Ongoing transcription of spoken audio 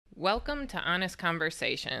Welcome to Honest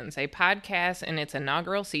Conversations, a podcast in its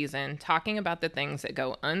inaugural season talking about the things that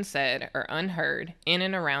go unsaid or unheard in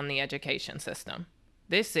and around the education system.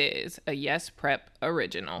 This is a Yes Prep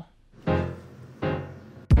original.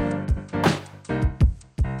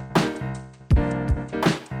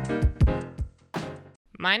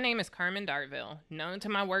 My name is Carmen Darville, known to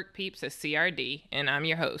my work peeps as CRD, and I'm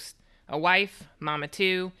your host, a wife, mama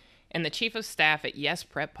too, and the chief of staff at Yes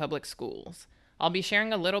Prep Public Schools. I'll be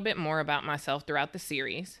sharing a little bit more about myself throughout the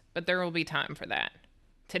series, but there will be time for that.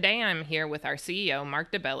 Today I'm here with our CEO,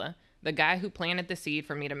 Mark DiBella, the guy who planted the seed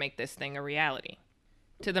for me to make this thing a reality.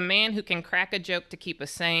 To the man who can crack a joke to keep us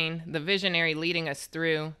sane, the visionary leading us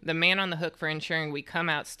through, the man on the hook for ensuring we come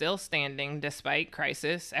out still standing despite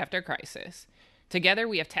crisis after crisis. Together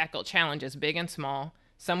we have tackled challenges big and small,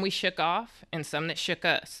 some we shook off and some that shook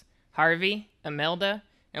us. Harvey, Imelda,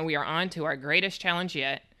 and we are on to our greatest challenge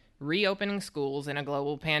yet, reopening schools in a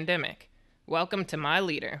global pandemic. Welcome to my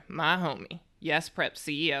leader, my homie, Yes Prep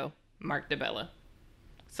CEO, Mark DiBella.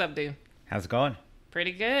 What's up, dude? How's it going?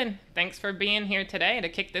 Pretty good. Thanks for being here today to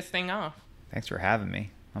kick this thing off. Thanks for having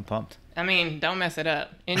me. I'm pumped. I mean, don't mess it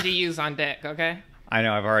up. NGU's on deck, okay? I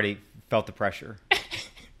know, I've already felt the pressure.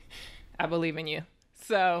 I believe in you.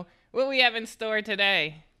 So, what we have in store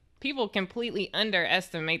today? People completely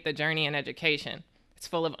underestimate the journey in education. It's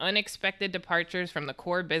full of unexpected departures from the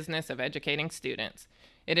core business of educating students.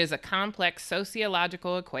 It is a complex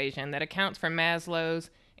sociological equation that accounts for Maslow's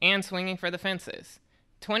and swinging for the fences.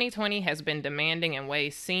 2020 has been demanding in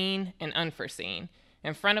ways seen and unforeseen.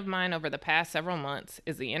 In front of mine over the past several months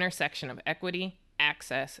is the intersection of equity,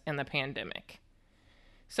 access, and the pandemic.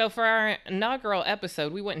 So for our inaugural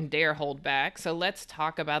episode, we wouldn't dare hold back, so let's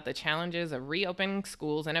talk about the challenges of reopening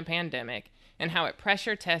schools in a pandemic and how it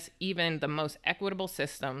pressure tests even the most equitable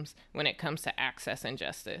systems when it comes to access and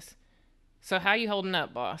justice. So how you holding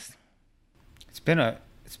up, boss? It's been a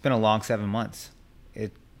long 7 months.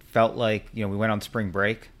 It felt like, we went on spring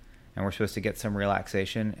break and we're supposed to get some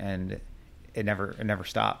relaxation, and it never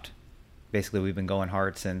stopped. Basically, we've been going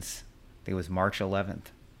hard since I think it was March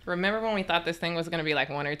 11th. Remember when we thought this thing was going to be like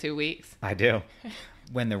 1 or 2 weeks? I do.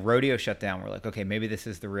 When the rodeo shut down, we're like, okay, maybe this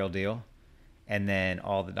is the real deal. And then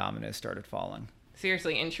all the dominoes started falling.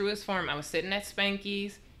 Seriously, in truest form, I was sitting at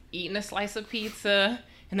Spanky's, eating a slice of pizza,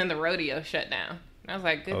 and then the rodeo shut down. And I was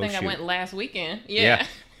like, good thing I went last weekend. Yeah,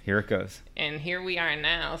 here it goes. And here we are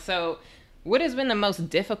now. So what has been the most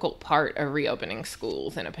difficult part of reopening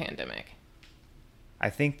schools in a pandemic? I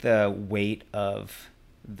think the weight of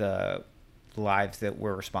the lives that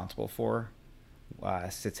we're responsible for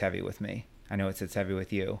sits heavy with me. I know it sits heavy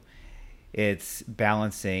with you. It's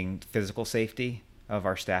balancing physical safety of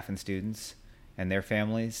our staff and students and their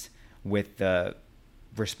families with the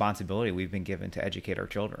responsibility we've been given to educate our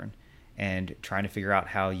children, and trying to figure out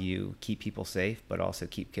how you keep people safe but also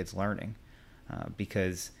keep kids learning,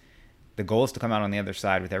 because the goal is to come out on the other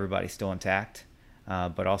side with everybody still intact,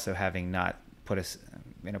 but also having not put us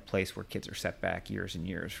in a place where kids are set back years and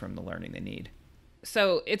years from the learning they need.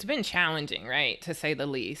 So it's been challenging, right, to say the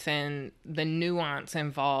least, and the nuance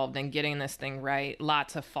involved in getting this thing right.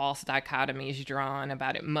 Lots of false dichotomies drawn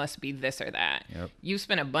about it must be this or that. Yep. You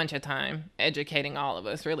spent a bunch of time educating all of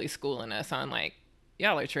us, really schooling us on like,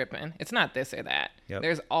 y'all are tripping. It's not this or that. Yep.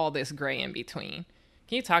 There's all this gray in between.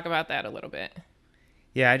 Can you talk about that a little bit?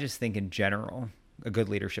 Yeah, I just think in general, a good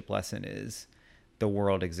leadership lesson is the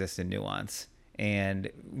world exists in nuance.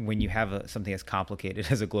 And when you have something as complicated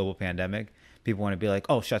as a global pandemic, people want to be like,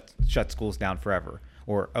 oh, shut schools down forever,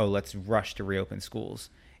 or, oh, let's rush to reopen schools.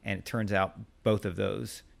 And it turns out both of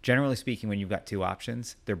those, generally speaking, when you've got two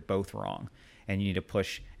options, they're both wrong. And you need to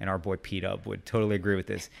push, and our boy P-Dub would totally agree with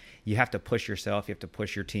this. You have to push yourself. You have to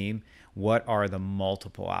push your team. What are the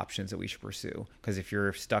multiple options that we should pursue? Because if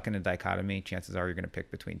you're stuck in a dichotomy, chances are you're going to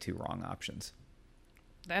pick between two wrong options.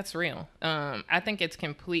 That's real. I think it's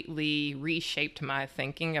completely reshaped my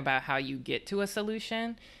thinking about how you get to a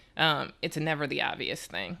solution. It's never the obvious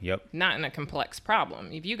thing. Yep. Not in a complex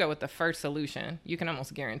problem. If you go with the first solution, you can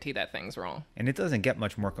almost guarantee that thing's wrong. And it doesn't get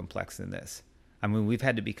much more complex than this. I mean, we've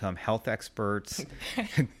had to become health experts.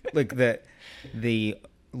 Like the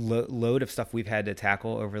load of stuff we've had to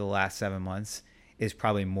tackle over the last 7 months is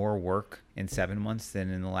probably more work in 7 months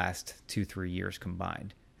than in the last 2-3 years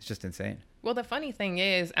combined. It's just insane. Well, the funny thing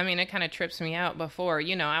is, I mean, it kind of trips me out before.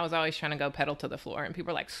 I was always trying to go pedal to the floor, and people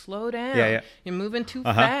are like, slow down. Yeah. You're moving too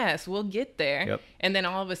fast. We'll get there. Yep. And then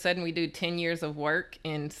all of a sudden we do 10 years of work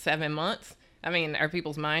in 7 months. I mean, are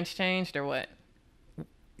people's minds changed or what?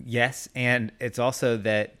 Yes, and it's also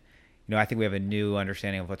that, I think we have a new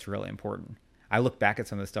understanding of what's really important. I look back at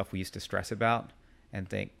some of the stuff we used to stress about and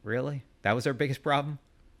think, really? That was our biggest problem?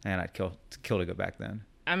 and I'd kill to go back then.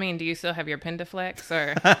 I mean, do you still have your Pendaflex,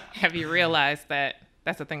 or have you realized that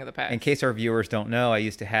that's a thing of the past? In case our viewers don't know, I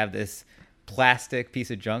used to have this plastic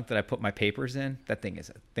piece of junk that I put my papers in. That thing is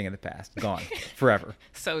a thing of the past. Gone. Forever.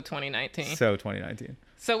 So 2019. So 2019.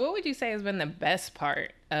 So what would you say has been the best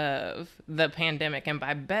part of the pandemic? And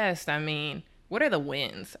by best, I mean, what are the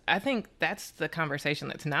wins? I think that's the conversation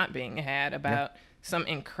that's not being had about some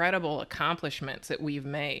incredible accomplishments that we've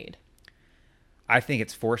made. I think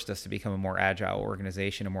it's forced us to become a more agile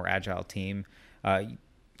organization, a more agile team.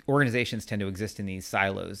 Organizations tend to exist in these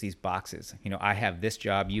silos, these boxes. You know, I have this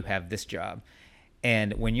job, you have this job.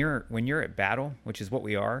 And when you're at battle, which is what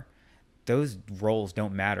we are, those roles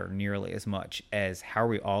don't matter nearly as much as how are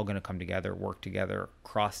we all going to come together, work together,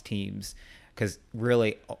 cross teams. Because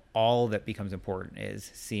really all that becomes important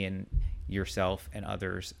is seeing yourself and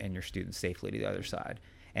others and your students safely to the other side.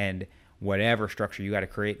 And whatever structure you got to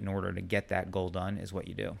create in order to get that goal done is what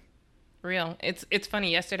you do. Real. It's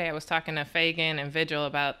funny. Yesterday I was talking to Fagan and Vigil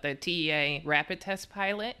about the TEA rapid test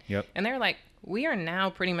pilot. Yep. And they're like, we are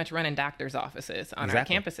now pretty much running doctor's offices on our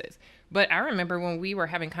campuses. But I remember when we were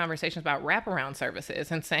having conversations about wraparound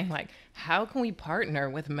services and saying, like, how can we partner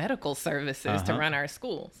with medical services to run our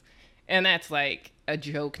schools? And that's like a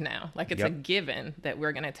joke now. Like, it's a given that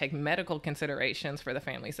we're going to take medical considerations for the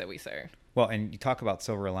families that we serve. Well, and you talk about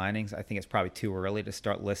silver linings. I think it's probably too early to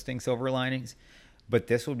start listing silver linings. But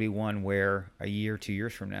this would be one where a year, 2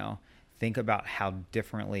 years from now, think about how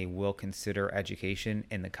differently we'll consider education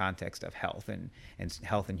in the context of health and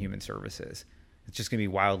health and human services. It's just going to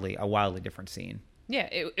be a wildly different scene. Yeah,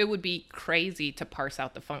 it would be crazy to parse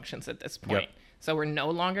out the functions at this point. So we're no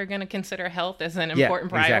longer going to consider health as an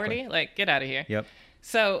important priority. Exactly. Like, get out of here. Yep.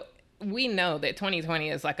 So we know that 2020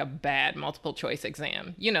 is like a bad multiple choice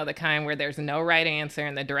exam. You know, the kind where there's no right answer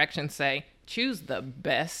and the directions say, choose the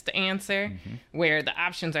best answer, where the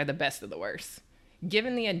options are the best of the worst.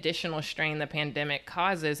 Given the additional strain the pandemic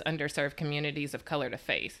causes underserved communities of color to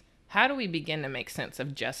face, how do we begin to make sense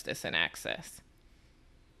of justice and access?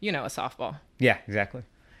 You know, a softball. Yeah, exactly.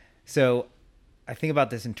 So I think about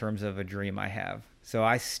this in terms of a dream I have. So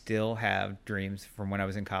I still have dreams from when I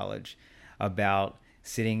was in college about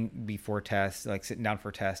sitting down for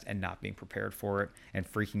a test and not being prepared for it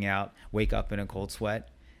and freaking out, wake up in a cold sweat.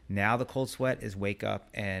 Now the cold sweat is wake up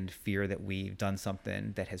and fear that we've done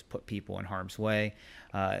something that has put people in harm's way,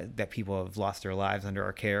 that people have lost their lives under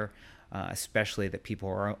our care, especially that people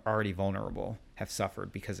who are already vulnerable have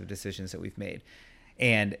suffered because of decisions that we've made.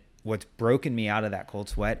 And what's broken me out of that cold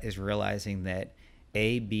sweat is realizing that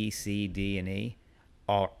A, B, C, D, and E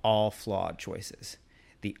are all flawed choices.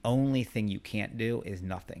 The only thing you can't do is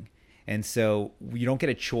nothing. And so you don't get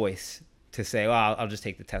a choice to say, well, I'll just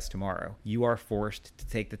take the test tomorrow. You are forced to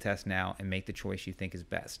take the test now and make the choice you think is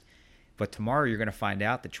best. But tomorrow you're going to find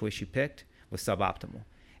out the choice you picked was suboptimal.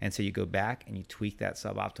 And so you go back and you tweak that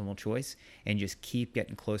suboptimal choice and just keep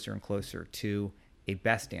getting closer and closer to a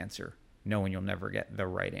best answer, knowing you'll never get the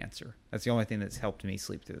right answer. That's the only thing that's helped me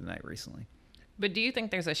sleep through the night recently. But do you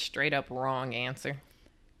think there's a straight up wrong answer?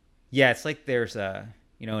 Yeah, it's like there's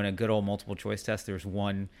in a good old multiple choice test, there's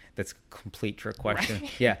one that's a complete trick question.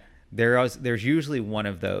 Right. Yeah. There's usually one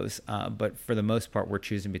of those, but for the most part, we're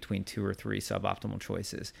choosing between 2 or 3 suboptimal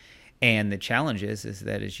choices. And the challenge is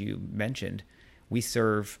that, as you mentioned, we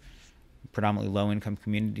serve predominantly low-income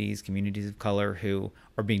communities of color who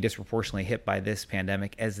are being disproportionately hit by this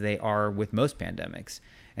pandemic, as they are with most pandemics.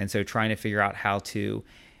 And so trying to figure out how to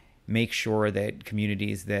make sure that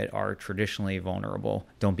communities that are traditionally vulnerable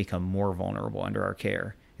don't become more vulnerable under our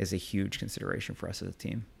care is a huge consideration for us as a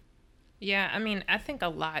team. Yeah, I mean, I think a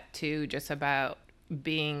lot, too, just about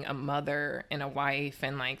being a mother and a wife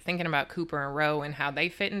and, like, thinking about Cooper and Roe and how they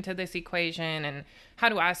fit into this equation and how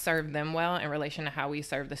do I serve them well in relation to how we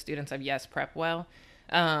serve the students of Yes Prep well.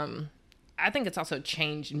 I think it's also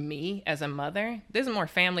changed me as a mother. This is more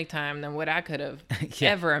family time than what I could have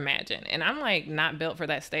ever imagined. And I'm, like, not built for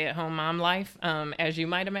that stay-at-home mom life, as you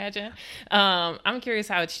might imagine. I'm curious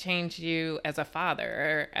how it's changed you as a father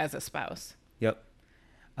or as a spouse. Yep.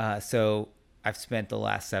 So I've spent the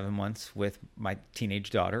last 7 months with my teenage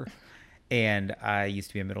daughter, and I used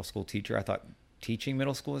to be a middle school teacher. I thought teaching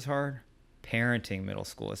middle school is hard. Parenting middle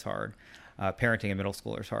school is hard. Parenting a middle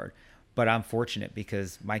schooler is hard. But I'm fortunate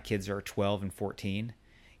because my kids are 12 and 14.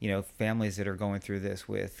 You know, families that are going through this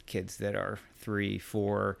with kids that are 3,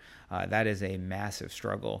 4, that is a massive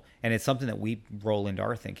struggle. And it's something that we roll into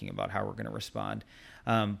our thinking about how we're going to respond.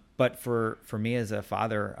 But for me as a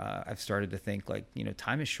father, I've started to think, like, you know,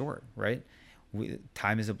 time is short, right?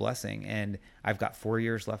 Time is a blessing. And I've got 4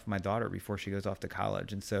 years left with my daughter before she goes off to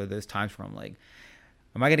college. And so those times where I'm like,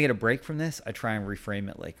 am I going to get a break from this? I try and reframe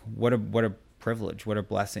it like, what a privilege, what a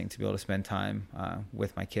blessing to be able to spend time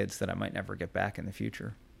with my kids that I might never get back in the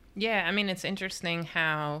future. Yeah, I mean, it's interesting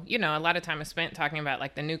how, a lot of time is spent talking about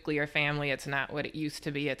like the nuclear family. It's not what it used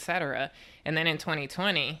to be, etc. And then in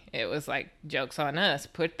 2020, it was like, joke's on us.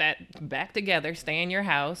 Put that back together, stay in your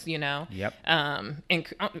house, Yep. And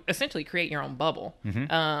essentially create your own bubble.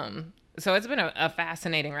 Mm-hmm. So it's been a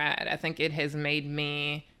fascinating ride. I think it has made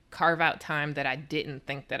me carve out time that I didn't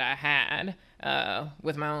think that I had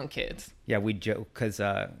with my own kids. Yeah, we joke because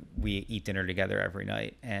we eat dinner together every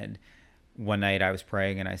night. And one night I was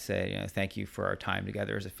praying and I said, thank you for our time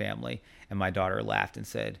together as a family. And my daughter laughed and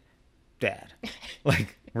said, Dad,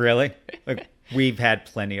 like, really? Like, we've had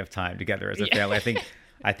plenty of time together as a family.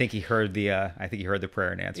 I think he heard the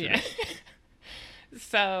prayer and answered it.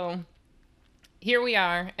 So here we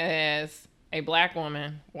are as a Black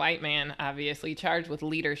woman, white man, obviously, charged with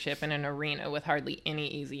leadership in an arena with hardly any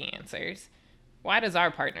easy answers. Why does our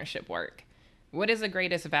partnership work? What is the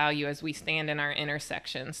greatest value as we stand in our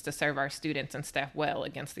intersections to serve our students and staff well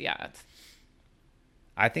against the odds?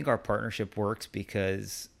 I think our partnership works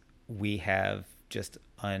because we have just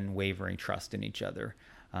unwavering trust in each other.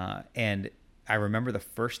 And I remember the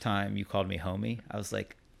first time you called me homie, I was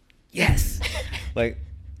like, yes! Like,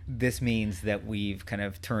 this means that we've kind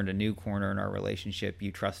of turned a new corner in our relationship.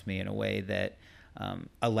 You trust me in a way that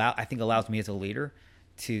allows me as a leader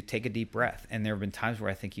to take a deep breath. And there have been times where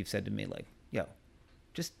I think you've said to me, like, yo,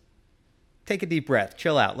 just take a deep breath,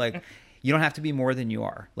 chill out. Like, you don't have to be more than you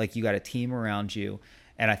are. Like, you got a team around you.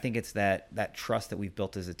 And I think it's that trust that we've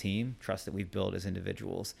built as a team, trust that we've built as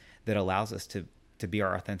individuals that allows us to be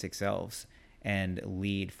our authentic selves and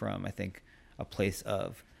lead from, I think, a place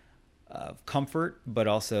of comfort, but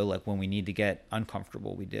also like when we need to get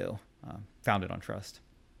uncomfortable, we do, founded on trust.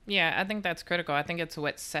 Yeah, I think that's critical. I think it's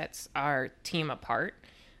what sets our team apart,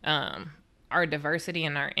 our diversity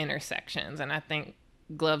and our intersections. And I think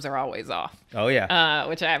gloves are always off. Oh, yeah.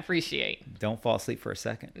 Which I appreciate. Don't fall asleep for a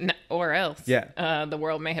second. No, or else. Yeah. The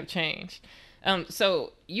world may have changed.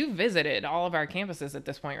 So you visited all of our campuses at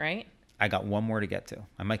this point, right? I got one more to get to.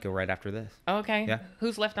 I might go right after this. Oh, okay. Yeah.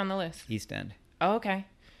 Who's left on the list? East End. Oh, okay.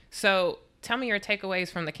 So tell me your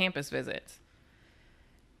takeaways from the campus visits.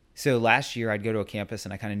 So last year I'd go to a campus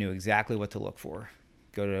and I kind of knew exactly what to look for.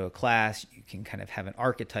 Go to a class, you can kind of have an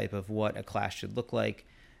archetype of what a class should look like.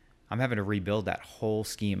 I'm having to rebuild that whole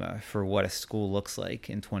schema for what a school looks like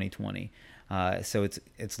in 2020. So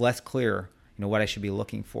it's less clear, what I should be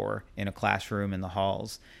looking for in a classroom, in the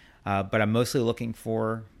halls. But I'm mostly looking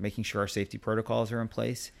for making sure our safety protocols are in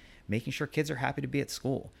place, making sure kids are happy to be at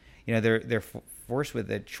school. They're forced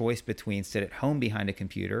with a choice between sit at home behind a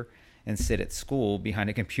computer and sit at school behind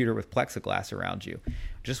a computer with plexiglass around you.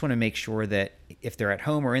 Just want to make sure that if they're at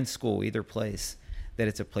home or in school, either place, that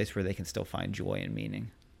it's a place where they can still find joy and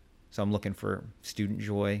meaning. So I'm looking for student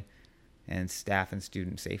joy and staff and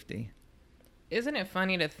student safety. Isn't it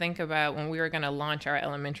funny to think about when we were going to launch our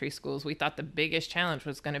elementary schools, we thought the biggest challenge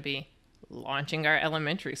was going to be launching our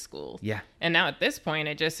elementary schools. Yeah. And now at this point,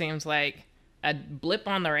 it just seems like a blip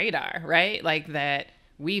on the radar, right? Like that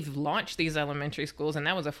we've launched these elementary schools and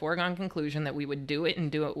that was a foregone conclusion that we would do it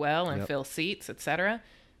and do it well and fill seats, etc.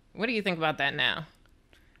 What do you think about that now?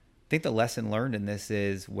 I think the lesson learned in this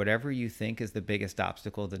is whatever you think is the biggest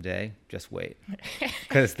obstacle of the day, just wait.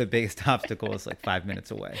 Because the biggest obstacle is like 5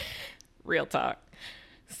 minutes away. Real talk.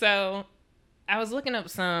 So I was looking up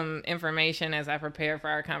some information as I prepare for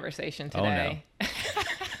our conversation today. Oh, no.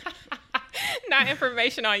 Not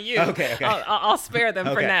information on you. Okay. I'll spare them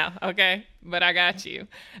for now, okay? But I got you.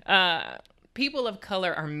 People of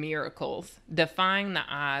color are miracles, defying the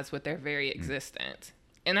odds with their very existence.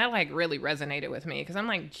 And that really resonated with me because I'm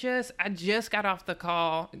like, I just got off a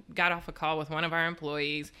call with one of our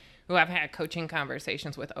employees who I've had coaching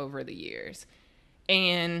conversations with over the years.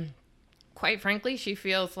 And quite frankly, she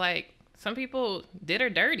feels like some people did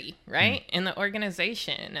her dirty, right? In the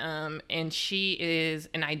organization. And she is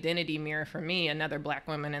an identity mirror for me, another Black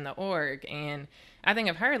woman in the org. And I think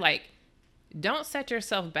of her don't set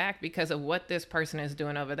yourself back because of what this person is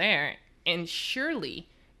doing over there. And surely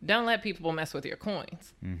don't let people mess with your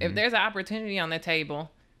coins. Mm-hmm. If there's an opportunity on the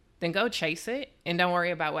table, then go chase it and don't worry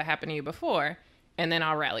about what happened to you before. And then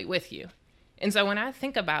I'll rally with you. And so when I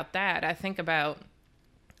think about that, I think about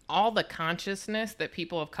all the consciousness that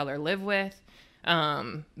people of color live with,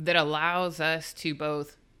 that allows us to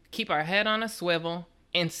both keep our head on a swivel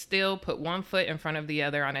and still put one foot in front of the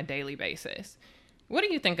other on a daily basis. What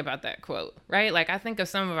do you think about that quote, right? I think of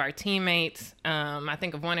some of our teammates. I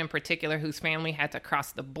think of one in particular whose family had to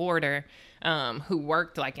cross the border, who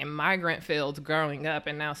worked in migrant fields growing up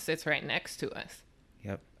and now sits right next to us.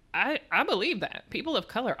 Yep. I believe that. People of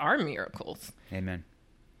color are miracles. Amen.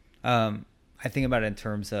 I think about it in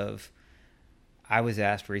terms of, I was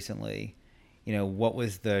asked recently, what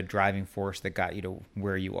was the driving force that got you to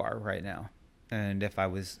where you are right now? And if I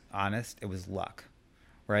was honest, it was luck,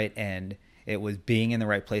 right? And it was being in the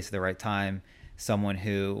right place at the right time, someone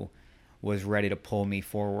who was ready to pull me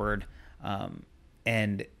forward.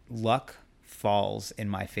 And luck falls in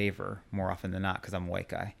my favor more often than not because I'm a white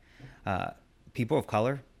guy. People of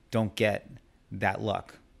color don't get that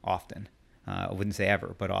luck often. I wouldn't say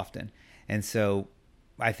ever, but often. And so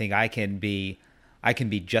I think I can be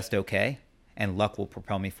just okay, and luck will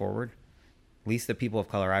propel me forward. At least the people of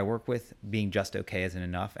color I work with, being just okay isn't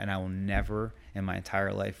enough. And I will never in my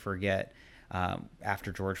entire life forget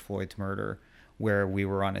after George Floyd's murder, where we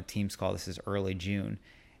were on a Teams call. This is early June.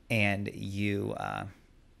 And you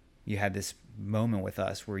had this moment with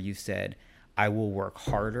us where you said, I will work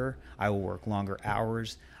harder. I will work longer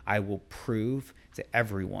hours. I will prove to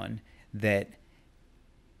everyone that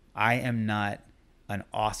I am not an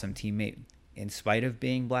awesome teammate in spite of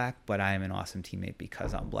being black, but I am an awesome teammate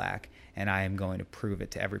because I'm black, and I am going to prove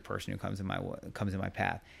it to every person who comes in my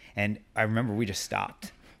path. And I remember we just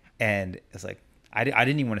stopped, and it's like I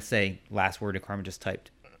didn't even want to say last word to Carmen. Just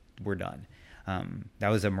typed, "We're done." That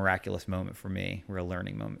was a miraculous moment for me, real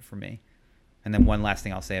learning moment for me. And then one last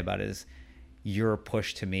thing I'll say about it is your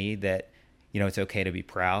push to me that it's okay to be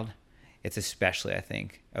proud. It's especially, I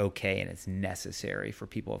think, okay and it's necessary for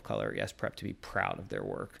people of color at Yes Prep to be proud of their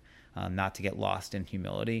work, not to get lost in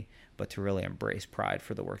humility, but to really embrace pride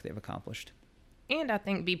for the work they've accomplished. And I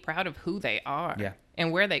think be proud of who they are, yeah,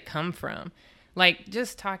 and where they come from. Like,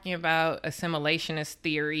 just talking about assimilationist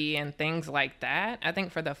theory and things like that, I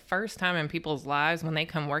think for the first time in people's lives, when they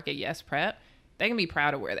come work at Yes Prep, they can be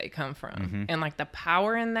proud of where they come from. Mm-hmm. And like the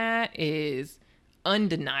power in that is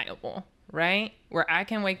undeniable. Right? Where I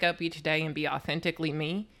can wake up each day and be authentically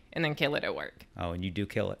me and then kill it at work. Oh, and you do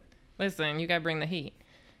kill it. Listen, you got to bring the heat.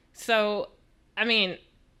 So, I mean,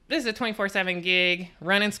 this is a 24/7 gig,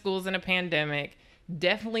 running schools in a pandemic.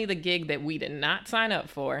 Definitely the gig that we did not sign up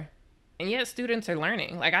for. And yet students are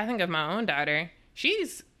learning. Like, I think of my own daughter.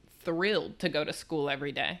 She's thrilled to go to school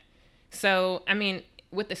every day. So, I mean,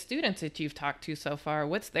 with the students that you've talked to so far,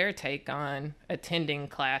 what's their take on attending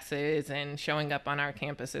classes and showing up on our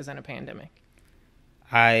campuses in a pandemic?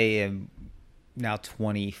 I am now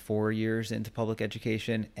 24 years into public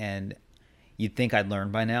education, and you'd think I'd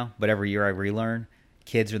learn by now, but every year I relearn.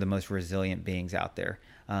 Kids are the most resilient beings out there.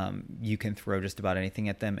 You can throw just about anything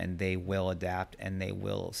at them, and they will adapt, and they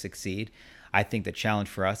will succeed. I think the challenge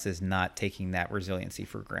for us is not taking that resiliency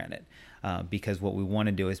for granted, because what we want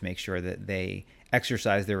to do is make sure that they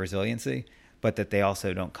exercise their resiliency, but that they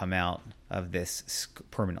also don't come out of this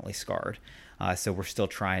permanently scarred. So we're still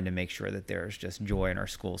trying to make sure that there's just joy in our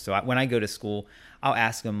school. So when I go to school, I'll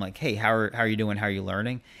ask them like, hey, how are you doing? How are you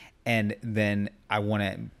learning? And then I want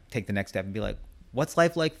to take the next step and be like, what's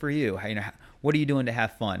life like for you? What are you doing to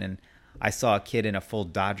have fun? And I saw a kid in a full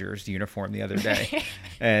Dodgers uniform the other day,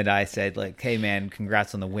 and I said, like, hey, man,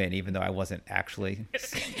 congrats on the win, even though I wasn't actually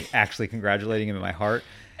congratulating him in my heart.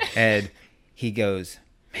 And he goes,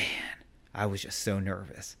 man, I was just so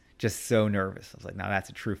nervous. I was like, now that's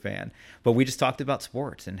a true fan. But we just talked about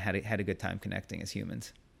sports and had a good time connecting as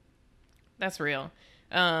humans. That's real.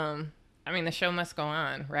 I mean, the show must go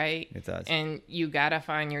on, right? It does. And you got to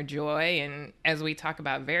find your joy. And as we talk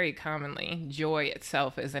about very commonly, joy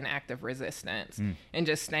itself is an act of resistance and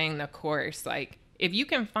just staying the course. Like, if you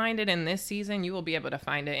can find it in this season, you will be able to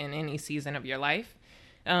find it in any season of your life.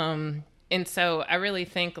 And so I really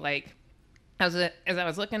think, like, as I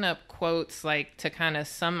was looking up quotes, like, to kind of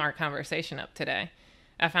sum our conversation up today,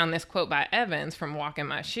 I found this quote by Evans from Walking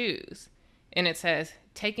My Shoes. And it says,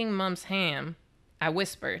 taking Mom's hand, I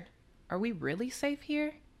whispered, are we really safe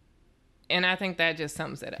here? And I think that just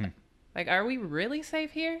sums it up. Like, are we really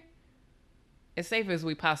safe here? As safe as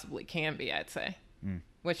we possibly can be, I'd say.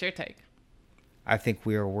 What's your take? I think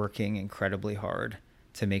we are working incredibly hard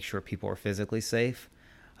to make sure people are physically safe.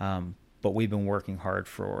 But we've been working hard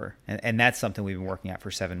and that's something we've been working at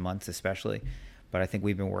for 7 months especially. But I think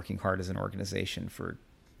we've been working hard as an organization for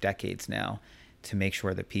decades now to make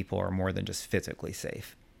sure that people are more than just physically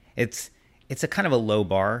safe. It's a kind of a low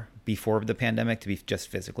bar before the pandemic to be just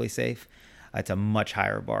physically safe. It's a much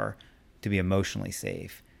higher bar to be emotionally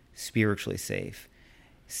safe, spiritually safe,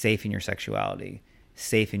 safe in your sexuality,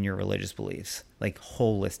 safe in your religious beliefs, like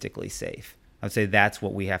holistically safe. I would say that's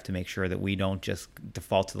what we have to make sure, that we don't just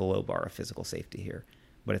default to the low bar of physical safety here,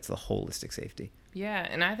 but it's the holistic safety. Yeah,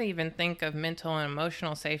 and I even think of mental and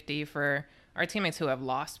emotional safety for are teammates who have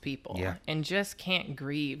lost people Yeah. and just can't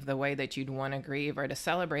grieve the way that you'd want to grieve or to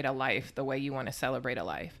celebrate a life the way you want to celebrate a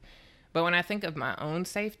life. But when I think of my own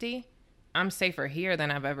safety, I'm safer here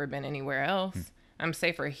than I've ever been anywhere else. I'm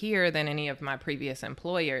safer here than any of my previous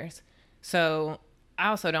employers. So I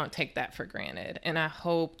also don't take that for granted. And I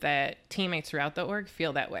hope that teammates throughout the org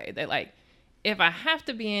feel that way. That like, if I have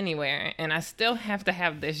to be anywhere and I still have to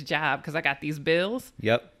have this job because I got these bills,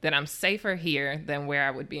 Yep. then I'm safer here than where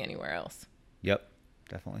I would be anywhere else. Yep.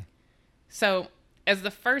 Definitely. So as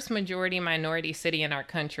the first majority minority city in our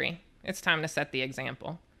country, it's time to set the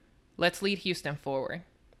example. Let's lead Houston forward.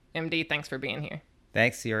 MD, thanks for being here.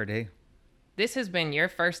 Thanks, CRD. This has been your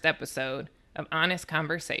first episode of Honest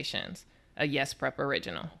Conversations, a Yes Prep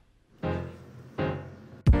original.